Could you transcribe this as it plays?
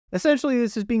Essentially,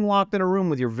 this is being locked in a room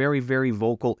with your very, very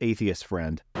vocal atheist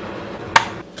friend.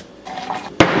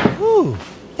 Ooh,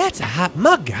 that's a hot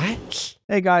mug, guy.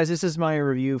 Hey guys, this is my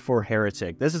review for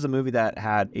Heretic. This is a movie that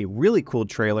had a really cool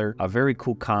trailer, a very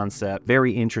cool concept,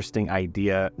 very interesting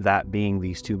idea, that being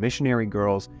these two missionary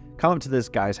girls come up to this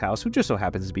guy's house, who just so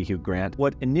happens to be Hugh Grant.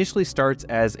 What initially starts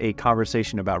as a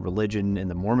conversation about religion and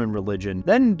the Mormon religion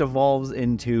then devolves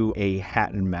into a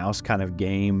hat and mouse kind of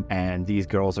game, and these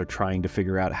girls are trying to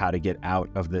figure out how to get out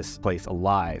of this place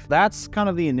alive. That's kind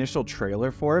of the initial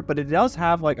trailer for it, but it does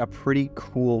have like a pretty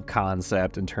cool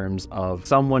concept in terms of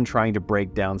someone trying to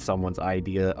break down someone's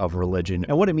idea of religion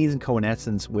and what it means in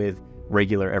coessence with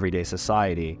regular everyday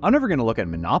society. I'm never going to look at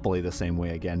Monopoly the same way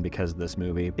again because of this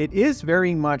movie. It is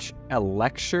very much a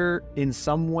lecture in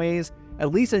some ways, at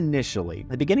least initially.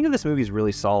 The beginning of this movie is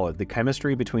really solid. The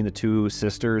chemistry between the two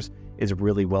sisters is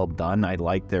really well done. I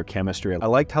liked their chemistry. I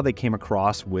liked how they came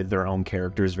across with their own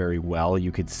characters very well.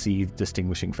 You could see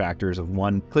distinguishing factors of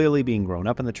one clearly being grown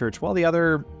up in the church, while the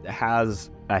other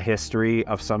has a history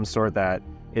of some sort that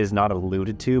is not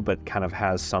alluded to, but kind of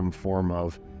has some form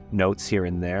of notes here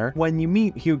and there. When you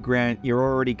meet Hugh Grant, you're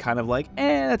already kind of like,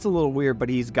 that's a little weird, but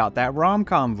he's got that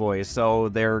rom-com voice, so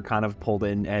they're kind of pulled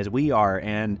in as we are.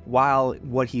 And while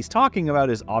what he's talking about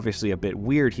is obviously a bit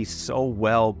weird, he's so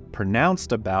well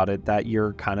pronounced about it that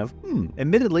you're kind of,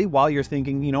 Admittedly, while you're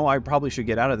thinking, you know, I probably should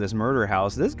get out of this murder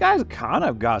house, this guy's kind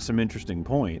of got some interesting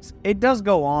points. It does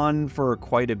go on for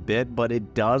quite a bit, but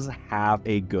it does have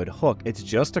a good hook. It's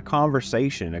just a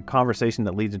conversation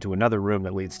that leads into another room,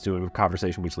 that leads to a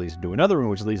conversation which leads to another room,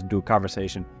 which leads to a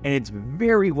conversation, and it's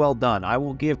very well done. I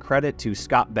will give credit to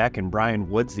Scott Beck and Bryan.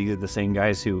 These are the same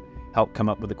guys who helped come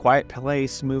up with the Quiet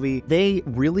Place movie. They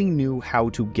really knew how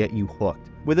to get you hooked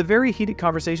with a very heated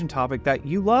conversation topic that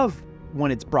you love when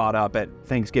it's brought up at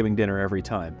Thanksgiving dinner every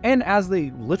time. And as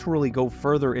they literally go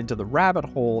further into the rabbit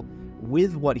hole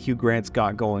with what Hugh Grant's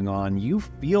got going on, you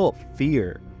feel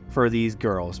fear for these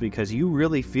girls because you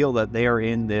really feel that they are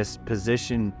in this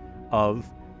position of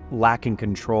lacking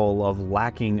control, of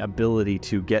lacking ability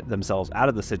to get themselves out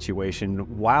of the situation,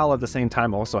 while at the same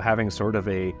time also having sort of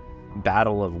a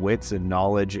battle of wits and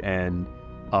knowledge and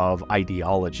of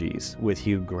ideologies with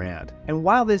Hugh Grant. And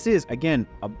while this is, again,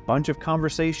 a bunch of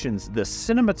conversations, the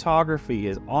cinematography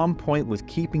is on point with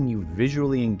keeping you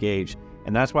visually engaged,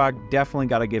 and that's why I definitely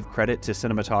got to give credit to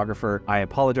cinematographer. I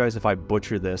apologize if I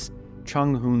butcher this,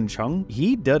 Chung Hoon Chung.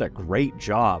 He did a great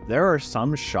job. There are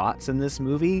some shots in this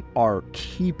movie are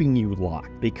keeping you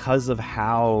locked because of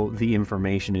how the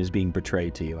information is being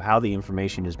portrayed to you, how the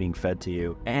information is being fed to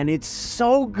you. And it's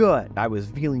so good. I was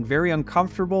feeling very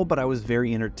uncomfortable, but I was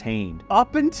very entertained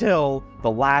up until the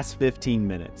last 15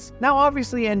 minutes. Now,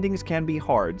 obviously, endings can be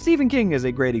hard. Stephen King is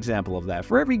a great example of that.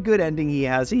 For every good ending he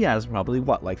has probably,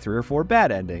 like 3 or 4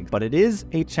 bad endings. But it is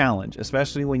a challenge,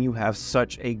 especially when you have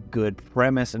such a good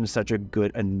premise and such a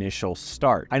good initial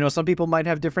start. I know some people might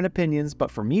have different opinions, but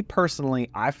for me personally,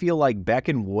 I feel like Beck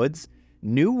and Woods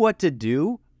knew what to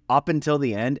do up until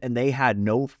the end, and they had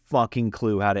no fucking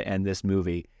clue how to end this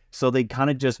movie. So they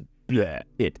kind of just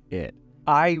it.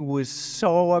 I was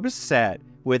so upset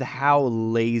with how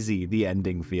lazy the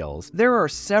ending feels. There are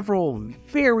several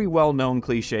very well-known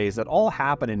cliches that all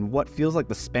happen in what feels like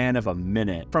the span of a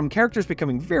minute. From characters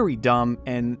becoming very dumb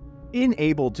and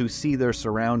unable to see their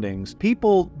surroundings,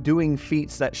 people doing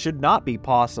feats that should not be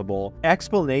possible,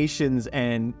 explanations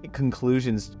and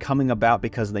conclusions coming about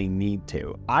because they need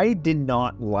to. I did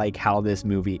not like how this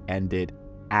movie ended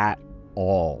at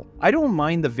all. I don't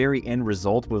mind the very end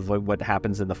result with what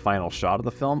happens in the final shot of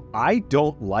the film. I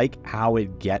don't like how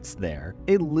it gets there.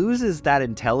 It loses that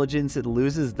intelligence, it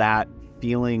loses that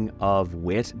feeling of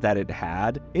wit that it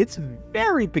had. It's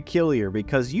very peculiar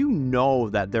because you know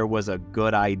that there was a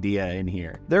good idea in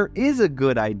here. There is a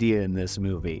good idea in this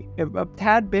movie. A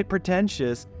tad bit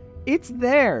pretentious, it's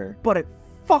there, but it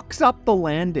fucks up the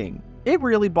landing. It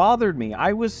really bothered me.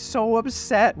 I was so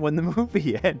upset when the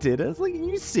movie ended. I was like, are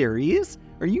you serious?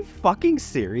 Are you fucking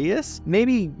serious?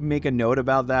 Maybe make a note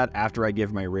about that after I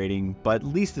give my rating, but at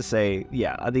least to say,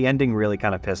 yeah, the ending really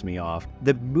kind of pissed me off.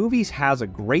 The movie has a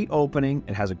great opening,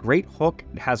 it has a great hook,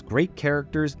 it has great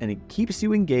characters, and it keeps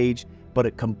you engaged, but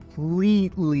it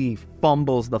completely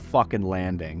fumbles the fucking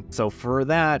landing. So for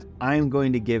that, I'm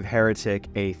going to give Heretic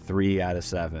a 3 out of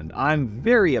 7. I'm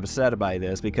very upset by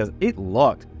this because it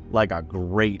looked like a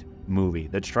great movie.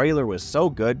 The trailer was so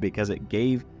good because it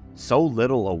gave so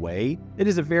little away. It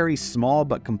is a very small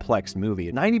but complex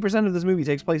movie. 90% of this movie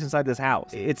takes place inside this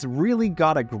house. It's really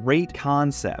got a great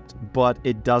concept, but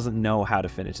it doesn't know how to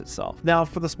finish itself. Now,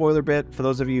 for the spoiler bit, for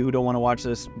those of you who don't want to watch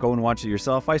this, go and watch it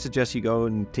yourself. I suggest you go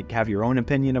and have your own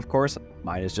opinion, of course.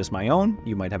 Mine is just my own.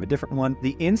 You might have a different one.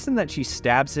 The instant that she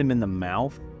stabs him in the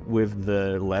mouth with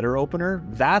the letter opener,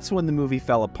 that's when the movie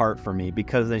fell apart for me,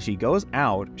 because then she goes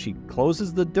out, she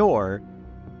closes the door,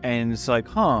 and it's like,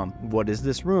 what is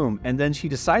this room? And then she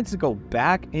decides to go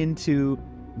back into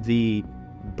the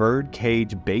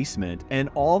birdcage basement, and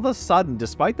all of a sudden,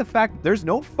 despite the fact that there's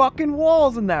no fucking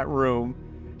walls in that room,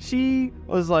 she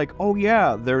was like, oh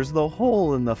yeah, there's the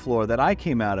hole in the floor that I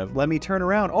came out of. Let me turn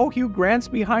around. Oh, Hugh Grant's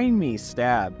behind me.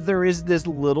 Stab. There is this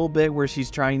little bit where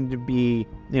she's trying to be,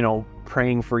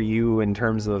 praying for you in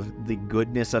terms of the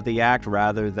goodness of the act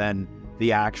rather than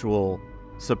the actual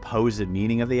supposed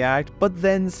meaning of the act. But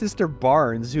then Sister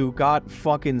Barnes, who got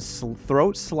fucking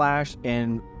throat slashed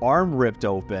and arm ripped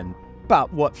open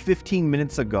about 15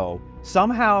 minutes ago,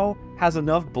 somehow has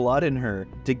enough blood in her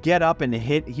to get up and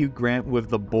hit Hugh Grant with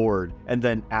the board and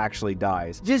then actually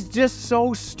dies. Just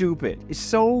so stupid. It's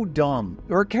so dumb.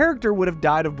 Her character would have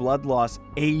died of blood loss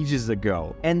ages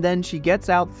ago. And then she gets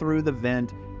out through the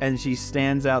vent and she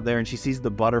stands out there and she sees the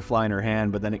butterfly in her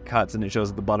hand, but then it cuts and it shows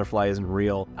that the butterfly isn't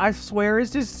real. I swear it's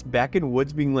just Beck and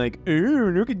Woods being like, oh,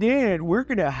 look at that. We're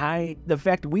gonna hide the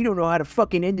fact that we don't know how to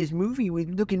fucking end this movie with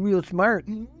looking real smart.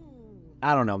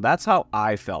 I don't know. That's how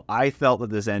I felt. I felt that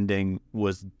this ending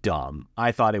was dumb.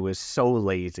 I thought it was so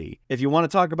lazy. If you want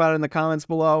to talk about it in the comments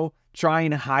below, try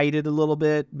and hide it a little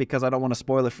bit, because I don't want to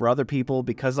spoil it for other people,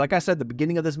 because like I said, the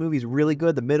beginning of this movie is really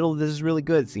good. The middle of this is really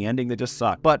good. It's the ending that just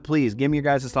sucked. But please, give me your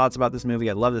guys' thoughts about this movie.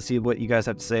 I'd love to see what you guys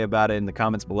have to say about it in the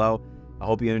comments below. I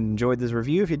hope you enjoyed this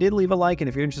review. If you did, leave a like, and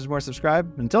if you're interested in more,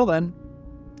 subscribe. Until then,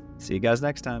 see you guys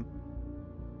next time.